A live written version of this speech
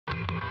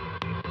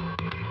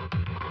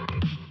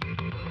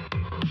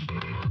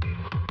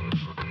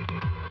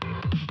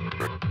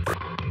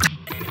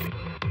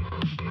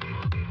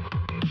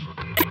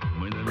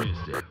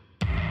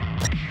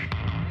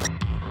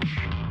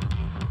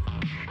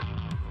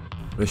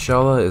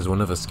Reshala is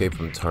one of Escape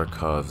from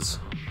Tarkov's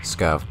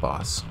Scav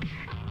boss.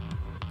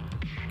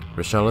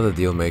 Reshala the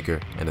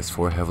Dealmaker and his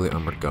 4 heavily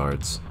armored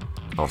guards,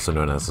 also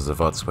known as the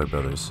Zavotskoy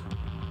brothers,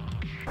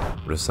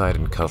 reside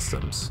in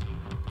customs,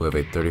 who have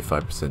a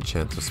 35%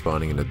 chance of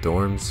spawning in the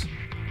dorms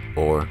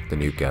or the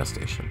new gas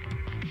station.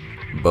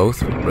 Both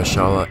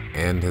Reshala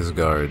and his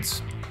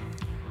guards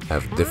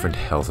have different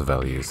health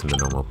values than the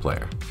normal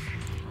player.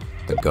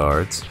 The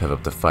guards have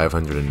up to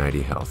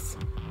 590 health,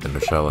 and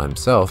Reshala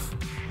himself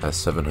has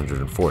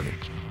 740.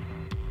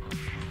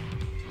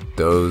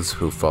 Those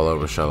who follow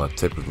Reshala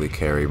typically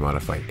carry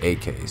modified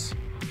AKs.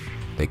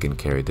 They can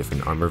carry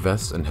different armor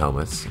vests and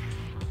helmets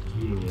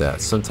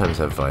that sometimes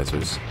have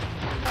visors,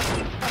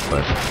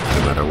 but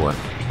no matter what,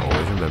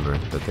 always remember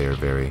that they are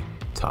very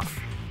tough.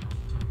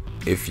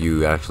 If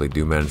you actually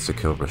do manage to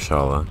kill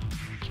Reshala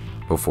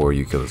before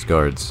you kill his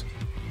guards,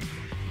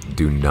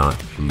 do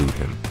not loot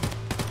him.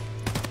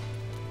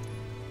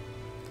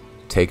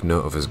 Take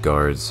note of his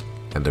guards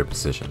and their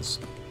positions,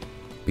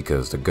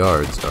 because the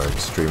guards are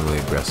extremely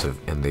aggressive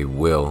and they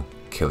will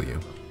kill you.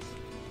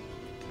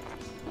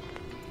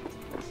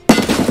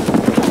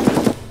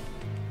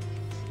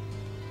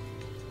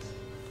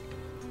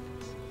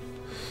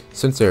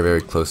 Since they are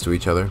very close to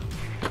each other,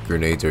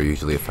 grenades are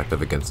usually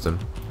effective against them.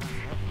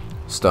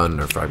 Stun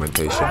or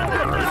fragmentation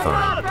are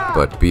fine,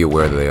 but be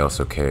aware that they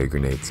also carry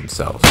grenades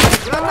themselves.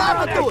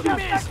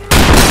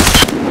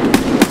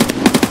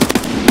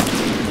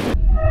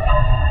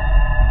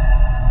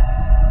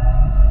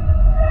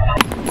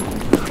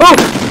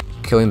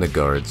 Killing the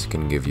guards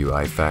can give you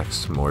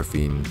IFAKs,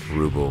 morphine,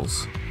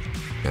 rubles,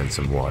 and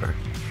some water,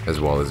 as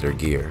well as their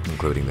gear,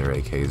 including their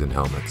AKs and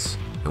helmets,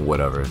 and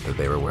whatever that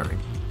they were wearing.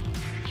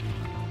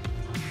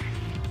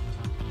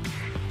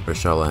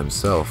 Reshala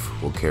himself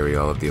will carry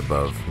all of the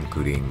above,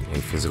 including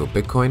a physical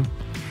Bitcoin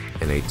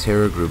and a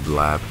Terror Group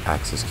Lab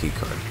access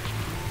keycard,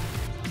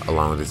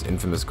 along with his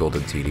infamous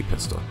golden TD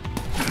pistol.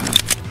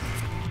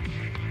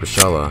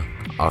 Reshala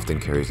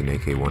often carries an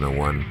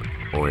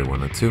AK-101 or a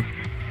 102,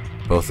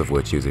 both of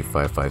which use a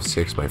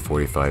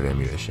 5.56x45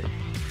 ammunition.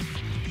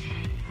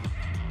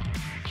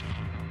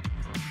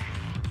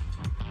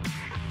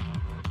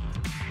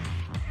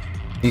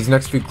 These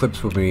next few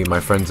clips will be my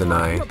friends and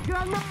I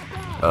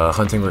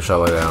hunting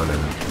Reshala down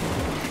and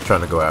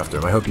trying to go after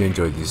him. I hope you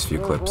enjoyed these few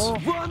clips.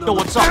 Yo,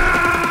 what's up?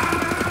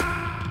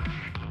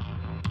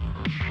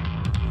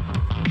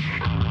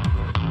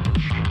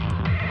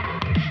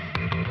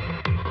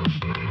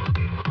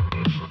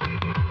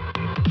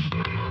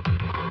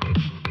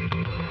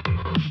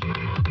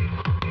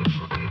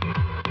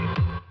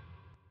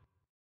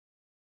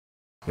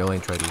 Y'all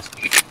ain't tried these.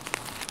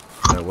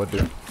 Yeah, what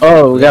do?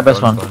 Oh, we got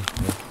best one. Yeah.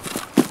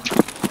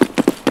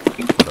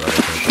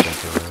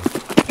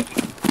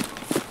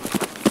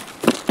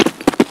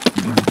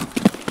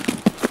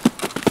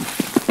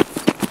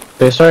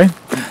 First story?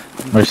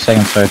 Or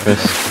second story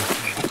first?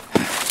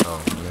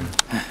 Oh, man.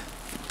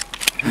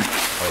 I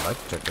would like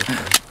to check this one.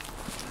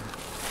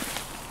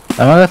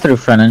 I'm gonna go through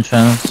front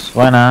entrance.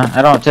 Why not?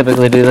 I don't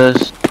typically do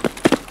this.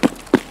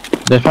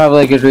 There's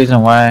probably a good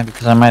reason why,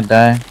 because I might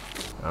die.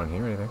 I don't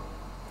hear anything.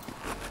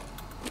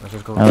 Let's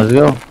just go. Now let's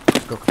go.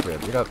 Let's go quickly.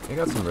 You got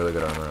some really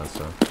good armor on,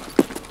 so.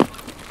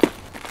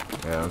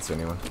 Yeah, I don't see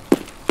anyone.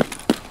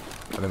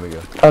 I think we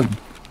go. Oh,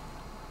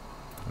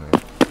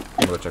 Okay.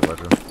 I'm gonna go check back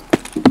room.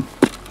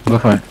 go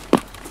for it.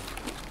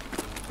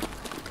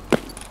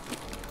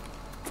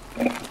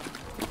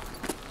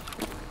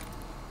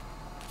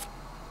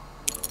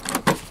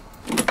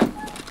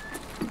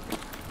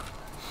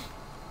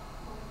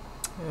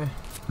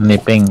 Ni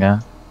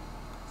pinga.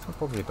 Un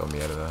poquito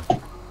mierda.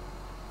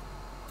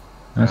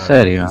 En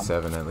serio?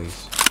 7 at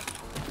least.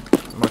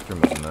 Mark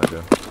room isn't that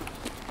good.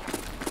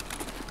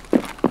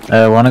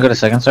 Wanna go to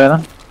second story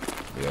then?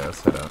 Yeah,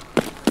 let's head out.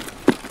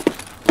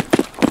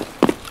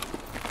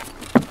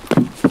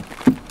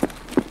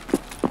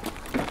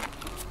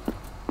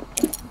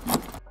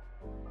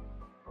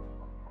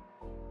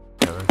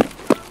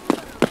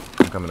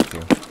 I'm coming up to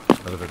you.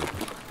 Another video.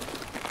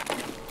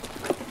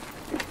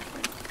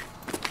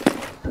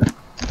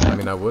 I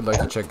mean, I would like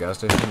to check gas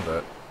station,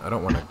 but I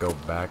don't want to go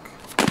back.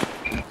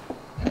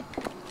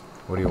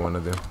 What do you want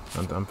to do?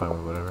 I'm fine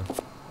with whatever.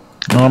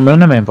 No,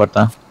 no me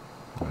importa.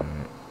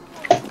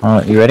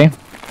 Alright. You ready?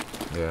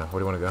 Yeah, where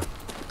do you want to go?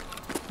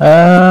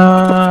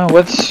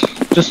 Let's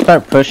just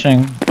start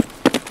pushing.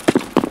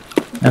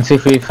 And see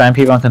if we find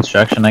people on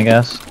construction, I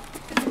guess.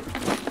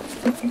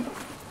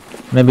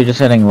 Maybe just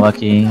hitting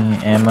lucky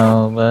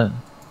ammo, but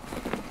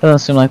doesn't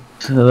seem like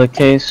the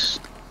case.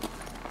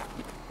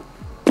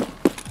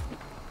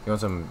 You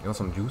want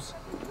some juice?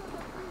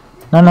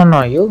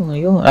 No,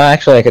 you.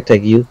 Actually, I could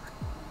take you.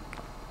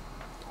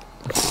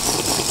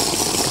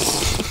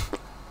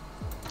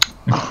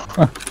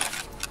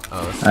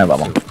 Alright,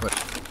 vamos.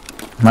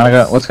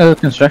 Let's go to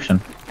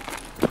construction.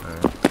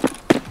 Alright.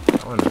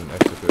 I want an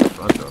extra good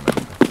front door, man.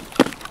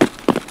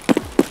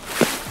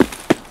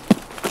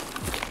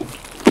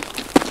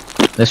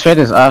 This raid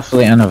is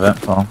awfully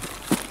uneventful.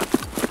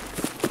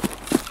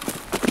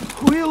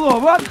 Хуйло,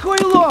 вот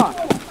хуйло!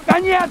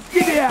 Конец!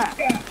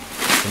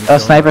 Oh,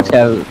 sniper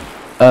scav.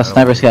 Oh,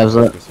 sniper scavs.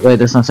 Wait,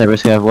 there's no sniper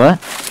scav. What?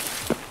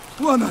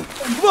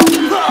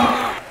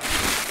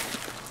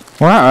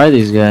 Where are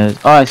these guys?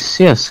 Oh, I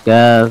see a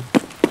scav.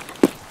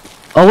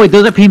 Oh wait,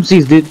 those are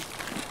PMCs, dude.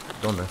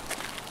 Go there.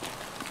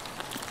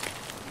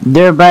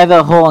 They're by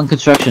the hole in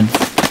construction.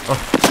 Oh,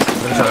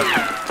 let me shot it.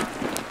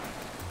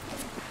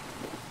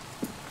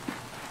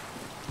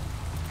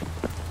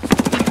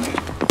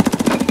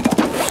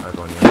 Alright,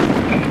 going here.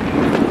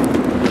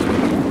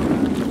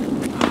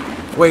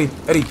 Wait,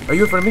 Eddie, are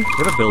you in front of me?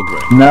 You have a build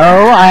rig.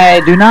 No,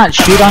 I do not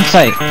shoot on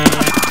sight.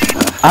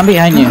 I'm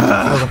behind you.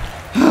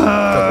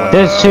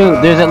 There's two.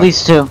 There's at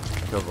least two.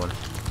 Killed one.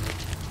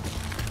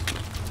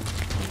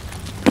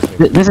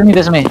 This is me.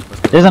 This is me.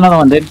 There's another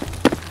one, dude.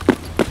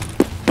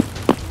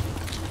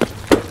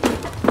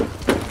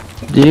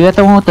 Did you get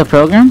the one with the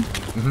program?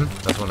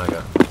 That's one I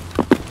got.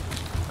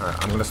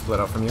 Alright, I'm gonna split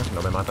out from you.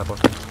 No me mata, por.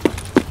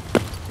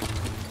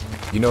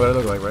 You know what I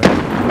look like, right?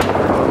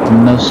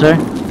 No, sir.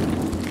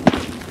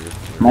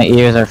 My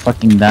ears are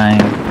fucking dying.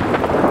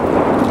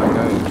 That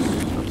guy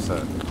is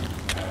upset.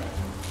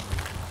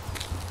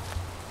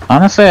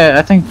 Honestly,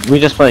 I think we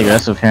just play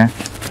aggressive here.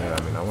 Yeah,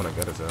 I mean, I wanna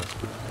get his ass.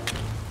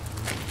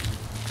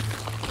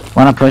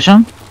 Wanna push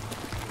him?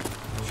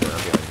 Sure, I'll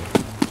get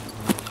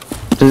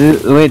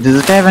you. Wait, does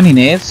this guy have any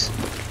nades?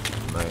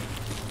 Might.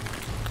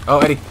 Oh,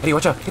 Eddie,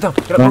 watch out! Get down!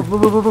 Get up!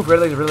 Move! Red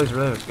laser!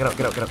 Get up!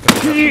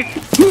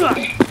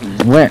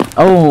 Where?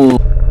 Oh.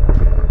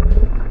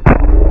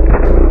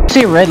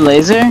 See red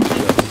laser?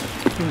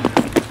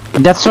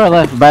 That's to our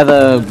left, by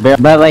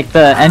like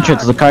the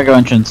entrance, the cargo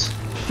entrance.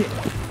 Shit,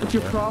 what's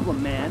your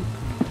problem, man?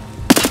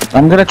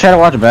 I'm gonna try to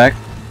watch back.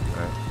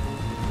 Alright.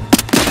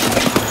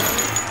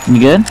 You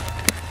good?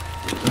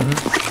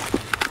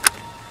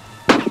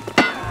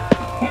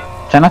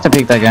 Try not to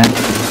peek that guy.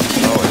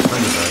 Oh, his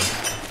friend just died.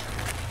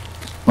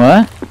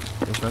 What?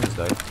 His friend just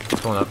died. He's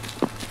going up.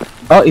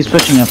 Oh, he's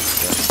pushing up.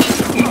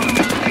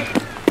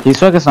 He's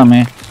focused on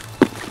me.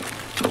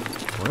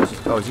 Where is he?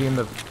 Oh, is he in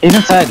the... He's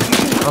inside.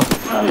 Oh,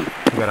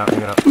 he got out.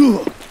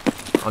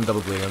 I'm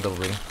double bleeding.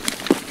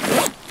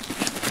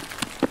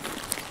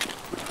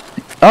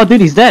 Oh,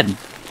 dude, he's dead.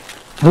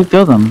 Who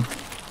killed him?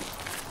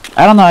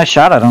 I don't know, I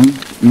shot at him.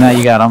 No,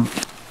 you got him.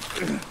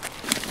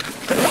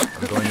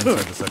 I'm going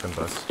inside the second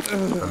bus.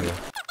 From you.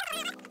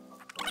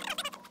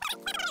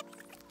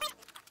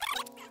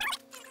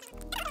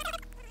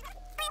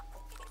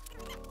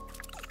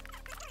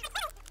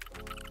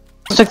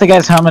 Let's check the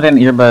guy's helmet and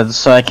earbuds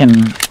so I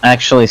can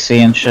actually see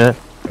and shit.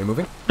 Are you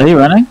moving? Are you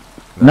running?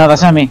 No,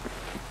 that's not me.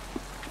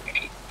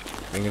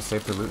 Think it's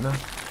safe to loot now?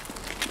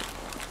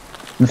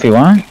 If you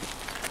want.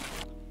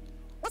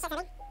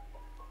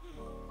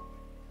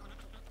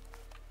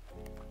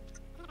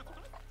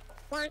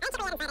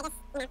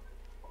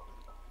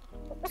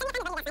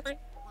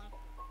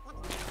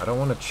 I don't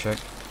want to check.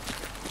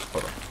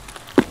 Hold on.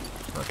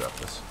 I'll drop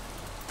this.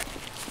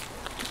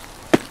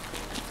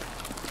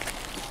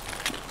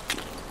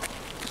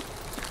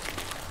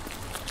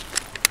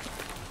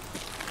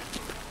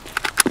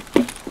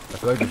 I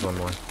feel like there's one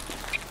more.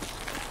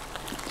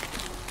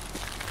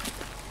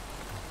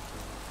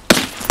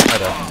 I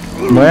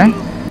died. Where?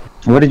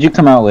 What did you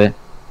come out with?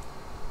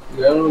 I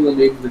don't want to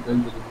make the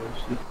guns anymore.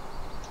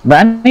 But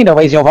I need to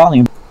raise your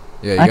volume.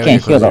 Yeah, you I gotta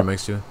can't get closer to heal your though.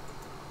 mics too.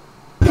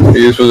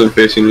 He just wasn't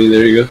facing me.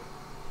 There you go.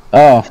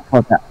 Oh,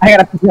 fuck that. I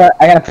gotta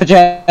put your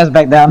ass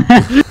back down.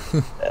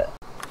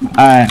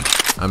 Alright.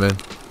 I'm in.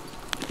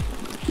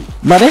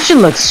 But this shit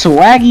looks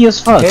swaggy as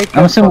fuck. Take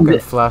I'm the assuming fucking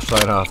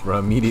flashlight off, bro,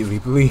 immediately,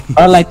 please.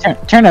 or like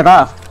turn it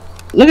off.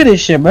 Look at this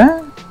shit,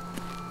 bro.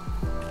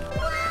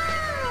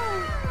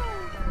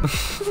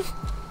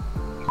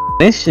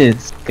 This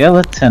shit's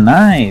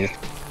skeletonized.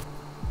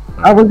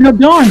 Oh, what are we doing?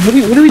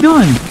 What are we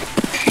doing?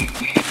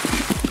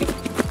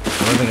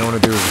 The only thing I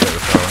want to do is get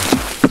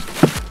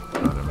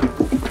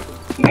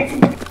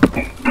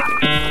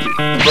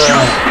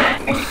Reshala.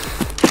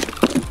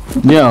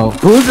 Yo,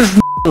 who's this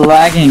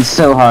lagging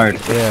so hard?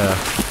 Yeah.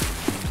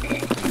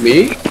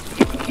 Me?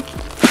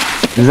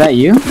 Is that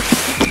you?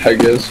 I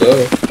guess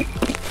so.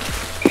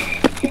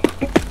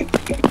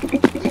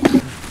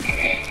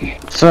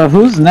 So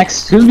who's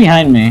next? Who's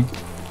behind me?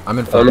 I'm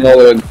in I'm front. all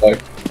the way in the back.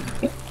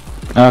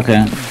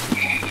 Okay.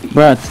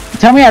 Bro,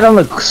 tell me I don't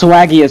look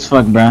swaggy as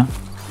fuck, bro.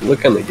 You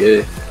look kinda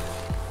gay.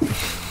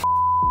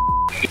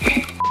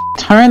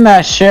 Turn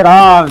that shit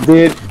off,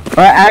 dude.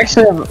 Or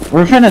actually,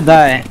 we're finna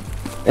die.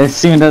 If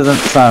Steven doesn't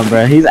stop,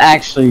 bro. He's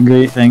actually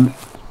griefing.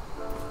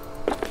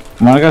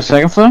 Wanna go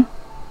second floor?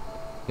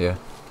 Yeah.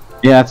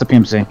 Yeah, that's a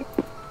PMC.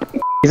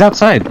 He's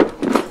outside.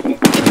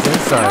 He's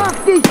inside.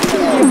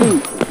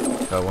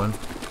 Got one.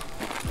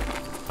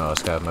 Oh,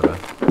 Scav, my bad.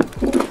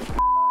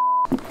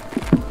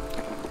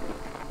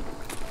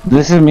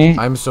 This is me.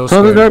 I'm so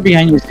Close the scared. door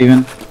behind you,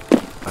 Steven.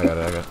 I got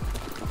it.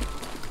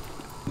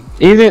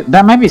 Either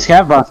that might be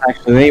Scav boss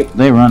actually.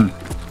 They run. Do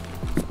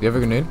you have a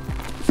grenade?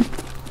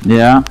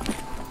 Yeah.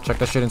 Check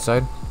that shit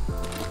inside.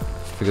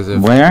 Because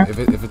if Where? if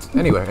it's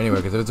anywhere,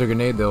 because if it's a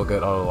grenade, they'll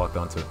get auto locked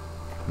onto it.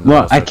 And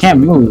Well, they'll I start can't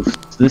shooting.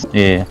 move. This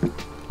yeah.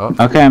 Oh.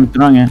 Okay, I'm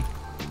throwing it.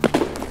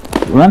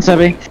 Run,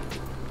 Sebby.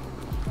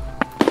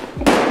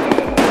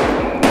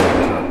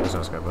 There's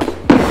no sky bus.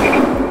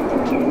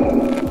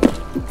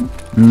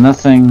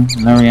 Nothing.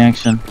 No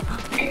reaction.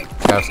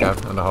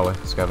 Scav in the hallway.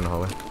 Scav in the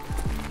hallway.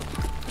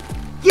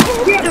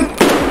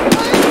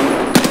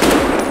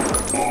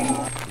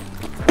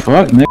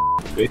 Fuck, Nick.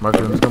 Mark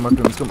room, let's go, mark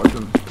room, let's go, mark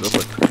room. Go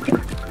for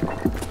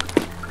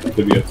it.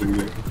 Could be up to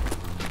me.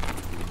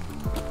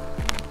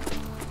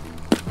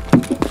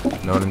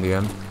 No one in the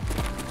end.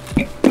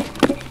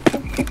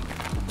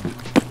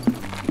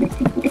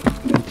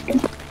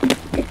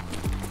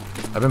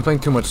 I've been playing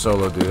too much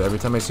solo, dude. Every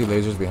time I see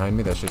lasers behind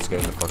me, that shit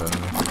scares the fuck out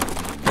of me.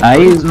 I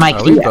use my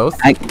Are key. we both?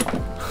 I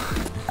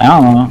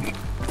don't know.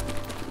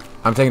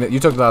 I'm taking it. You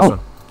took the last one.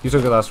 You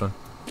took the last one.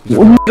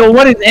 Nigga,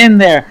 what is in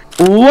there?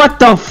 What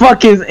the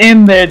fuck is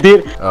in there,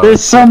 dude? Oh,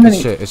 There's so many.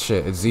 It's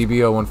shit. It's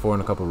ZBO14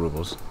 and a couple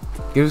rubles.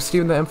 Give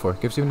Steven the M4.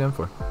 Give Steven the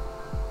M4.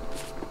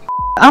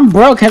 I'm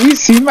broke. Have you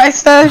seen my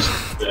stash?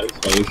 Yeah, it's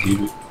fine. It's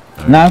easy.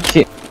 No, I'm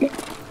kidding.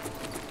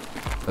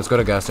 Let's go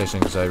to gas station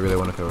because I really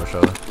want to kill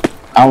Reshala.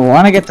 I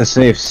want to get the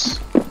safes.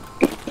 Oh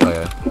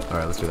yeah.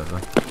 Alright, let's do that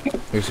then.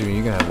 Here, Steven,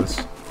 you can have this.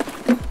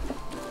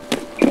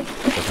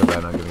 I feel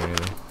bad not giving you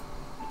anything.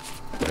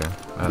 Okay.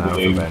 I don't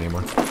feel bad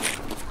anymore.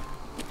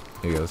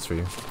 Here you go, that's for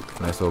you.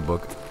 Nice little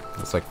book.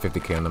 It's like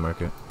 50k on the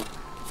market.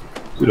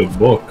 Dude, a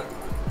book.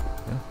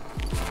 Yeah.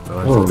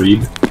 I don't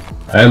read.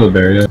 I am a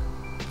barrier.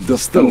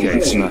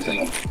 Dostawiajcie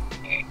nothing.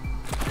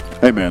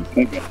 Hey man,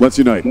 let's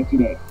unite.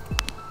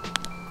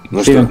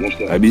 Ну что,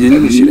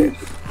 объединились или?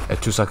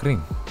 Это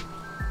Чусакрин.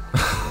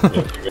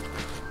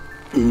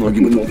 Ноги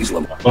бы тут не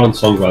сломал. I put on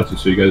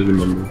sunglasses so you guys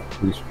remember.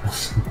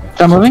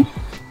 Stop moving.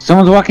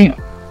 Someone's walking.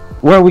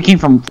 Where we came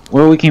from?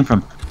 Where we came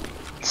from?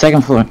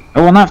 Second floor.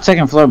 Oh, well, not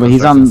second floor, but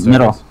he's on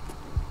middle.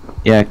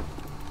 Yeah.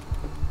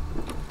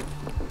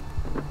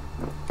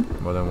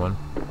 More than one.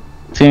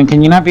 Steven,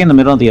 can you not be in the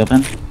middle of the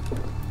open?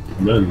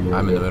 I'm in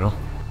the middle.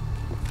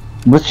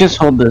 Let's just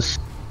hold this.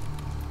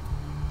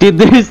 Dude,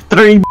 there's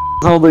 3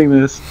 holding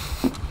this.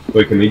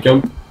 Wait, can they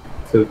jump?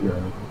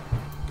 No.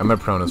 I'm at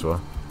prone as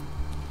well.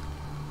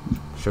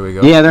 Should we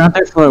go? Yeah, they're on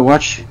 3rd floor.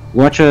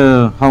 Watch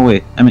a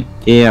hallway. I mean,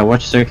 yeah,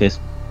 watch staircase.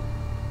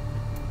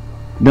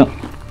 No.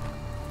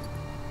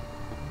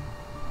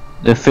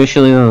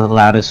 Officially the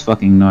loudest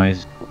fucking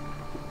noise.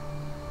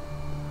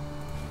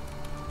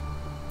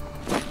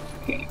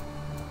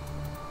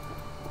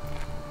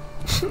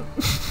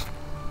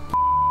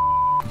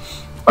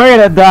 We're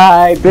gonna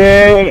die,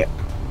 dude!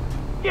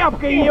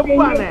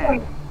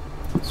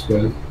 It's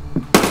good.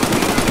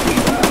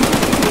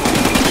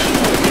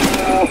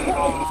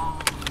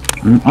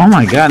 Oh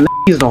my god,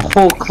 used a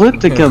whole clip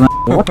to kill them.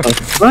 What the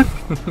fuck?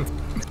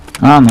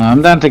 I don't know,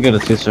 I'm down to go to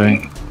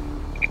 2-story.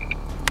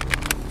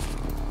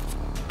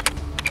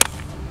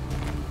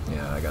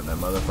 Yeah, I got that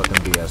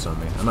motherfucking BS on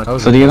me. I'm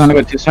not. So do you wanna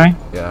go 2-story?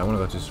 Yeah, I wanna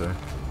go 2-story.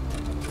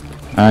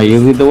 You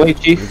lead the way, We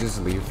chief.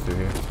 just leave through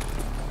here.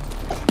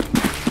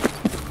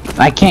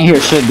 I can't hear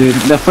shit, dude.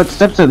 The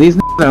footsteps of these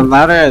are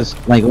louder as,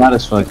 like, loud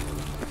as fuck.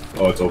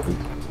 Oh, it's open.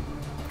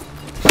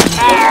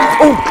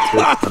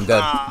 I'm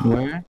dead.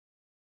 Where?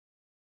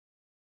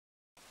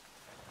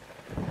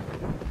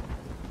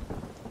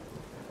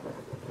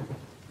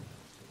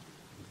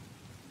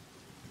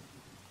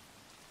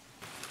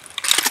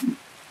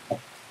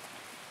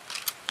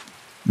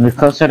 We're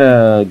closer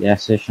to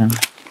gas station.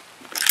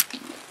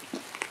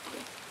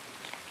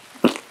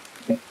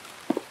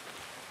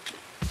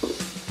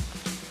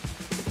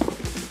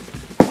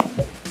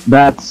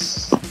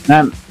 That's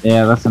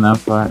yeah, that's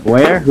enough for it.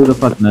 Where? Who the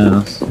fuck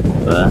knows?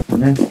 But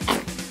okay.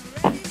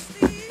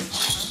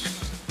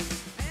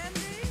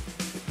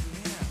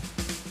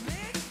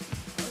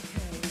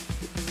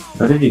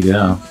 Where did you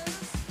go?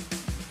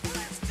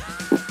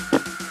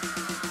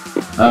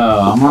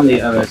 Oh, I'm on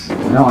the other side.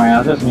 Don't worry,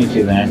 I'll just meet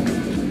you there.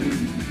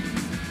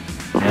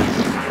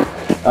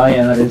 Yes. Oh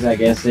yeah, that is that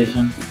gas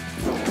station.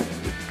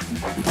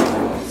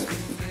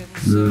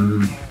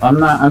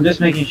 I'm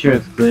just making sure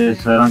it's clear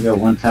so I don't get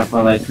one tap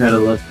while I try to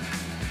look.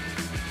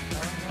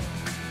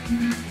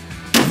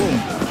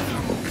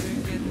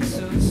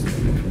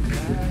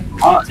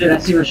 Oh, dude, I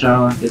see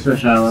Reshala. It's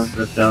Reshala.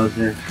 Reshala's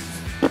here.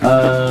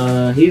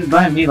 He's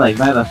by me, like,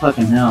 by the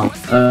fucking hill.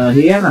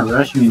 He hasn't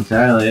rushed me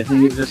entirely. I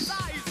think he's just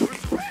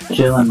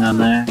chilling down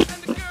there.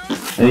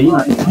 Hey, you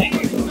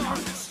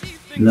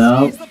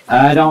No,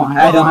 I don't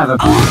have a...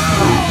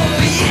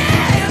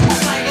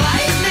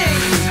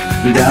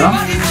 You got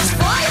him?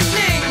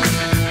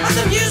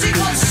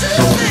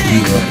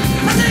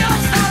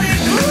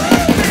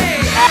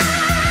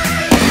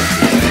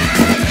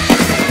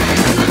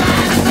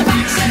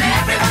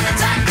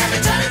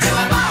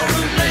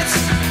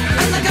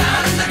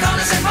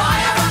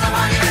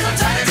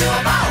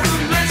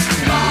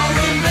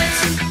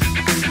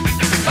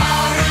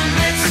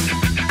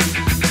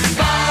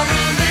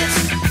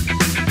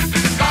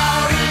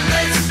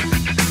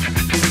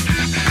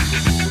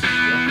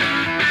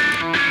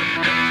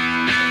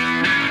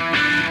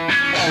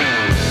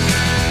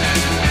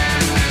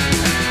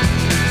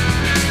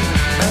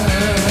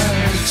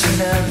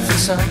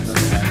 something.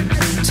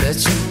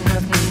 Touching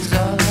nothing's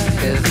all I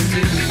ever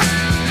do.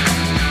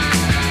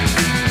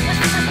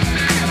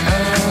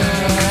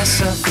 Oh, I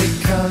softly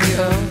call you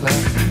over.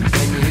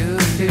 When you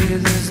appear,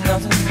 there's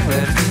nothing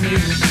left in you.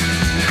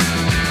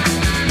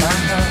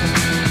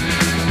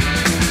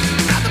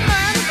 Now the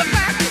man in the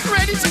back is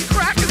ready to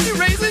crack as he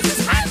raises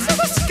his hands to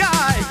the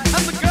sky.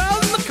 And the girl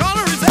in the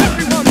corner is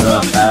everyone's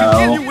mom. She can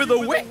kill you with a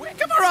wink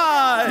of her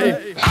eye.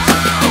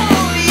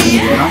 Oh,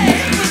 yeah,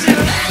 it was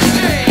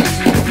electric.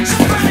 So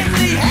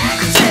frankly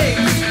hectic.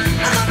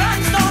 And the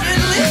band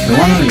started leaving. The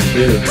one on his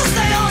shoe. 'Cause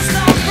they all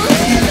stopped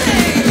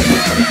breathing.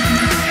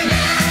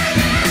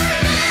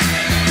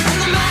 And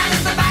the man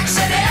in the back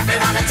said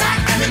everyone attack.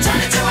 And it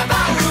turned into a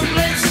ballroom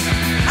blitz.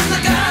 And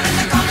the girl in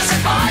the corner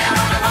said, boy, I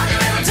wonder what you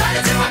will turn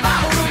into a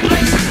ballroom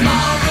blitz.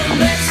 Ballroom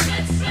blitz.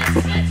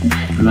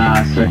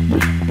 Nah, sir.